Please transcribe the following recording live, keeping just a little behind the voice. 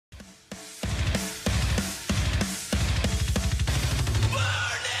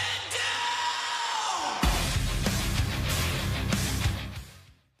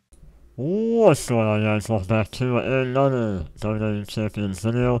What's going on, guys? Welcome back to another WWE Champions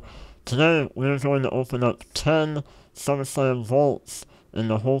video. Today we're going to open up 10 Summerslam vaults in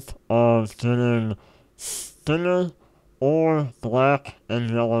the hope of getting Stinger or black and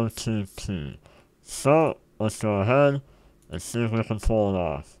yellow TP. So let's go ahead and see if we can pull it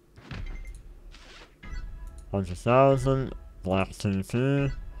off. 100,000, black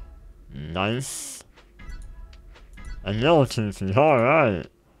TP, nice, and yellow TP, alright.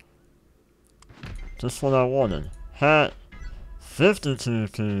 Just what I wanted. Hat, 50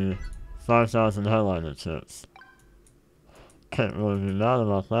 TP, 5,000 headliner chips. Can't really be mad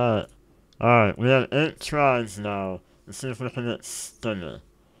about that. Alright, we have 8 tries now. Let's see if we can get Stinger.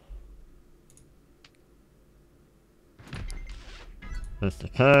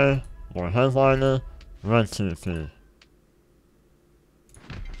 50k, more headliner, red TP.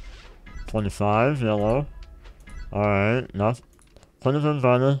 25, yellow. Alright, not could have been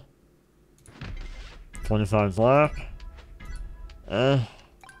better. 25 black.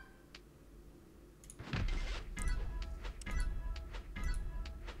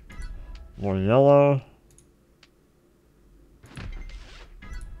 More yellow.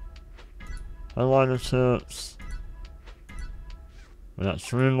 Headliner chips. We got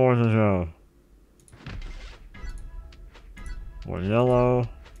 3 more to go. More yellow.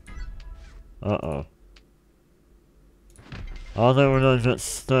 Uh-oh. I don't think we're gonna get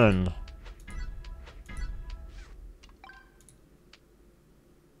Sting.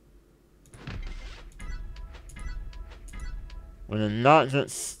 We did not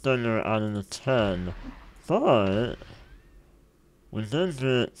get Stinger out of the 10, but we did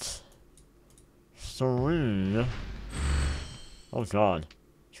get 3, oh god,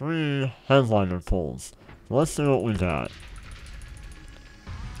 3 headliner pulls. So let's see what we got.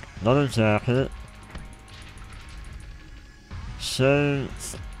 Another jacket,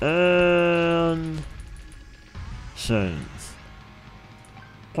 shades, and shades.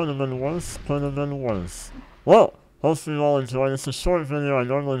 Could have been worse, could have been worse. Well, hopefully you all enjoyed. It's a short video. I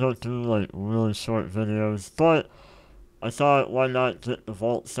normally don't do like really short videos, but I thought why not get the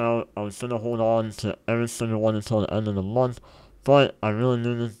vaults out. I was gonna hold on to every single one until the end of the month, but I really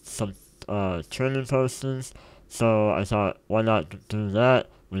needed some training postings, so I thought why not do that.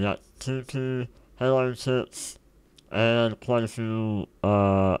 We got TP, headline chips, and quite a few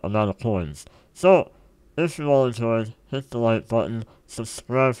amount of coins. So if you all enjoyed, hit the like button,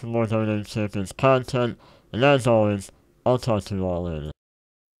 subscribe for more WWE Champions content. And as always, I'll talk to you all later.